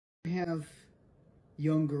have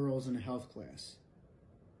young girls in a health class.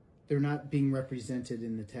 They're not being represented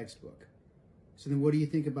in the textbook. So then what do you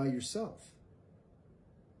think about yourself?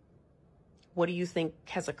 What do you think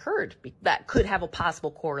has occurred that could have a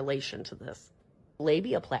possible correlation to this?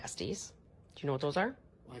 Labiaplasties. Do you know what those are?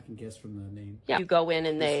 I can guess from the name. Yeah. You go in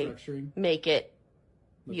and they make it,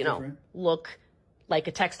 look like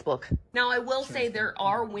a textbook. Now, I will say there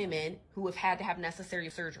are women who have had to have necessary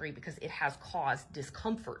surgery because it has caused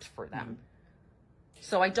discomfort for them.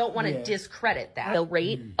 So I don't want to discredit that. The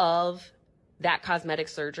rate of that cosmetic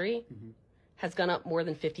surgery has gone up more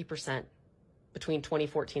than 50% between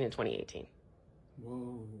 2014 and 2018.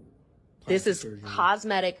 Whoa. This is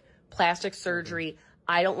cosmetic plastic surgery.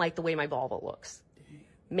 I don't like the way my vulva looks.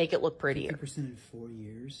 Make it look prettier. 50% in 4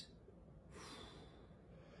 years?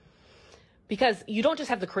 Because you don't just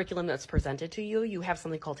have the curriculum that's presented to you. You have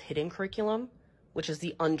something called hidden curriculum, which is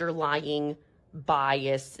the underlying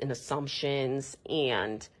bias and assumptions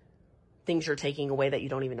and things you're taking away that you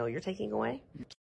don't even know you're taking away.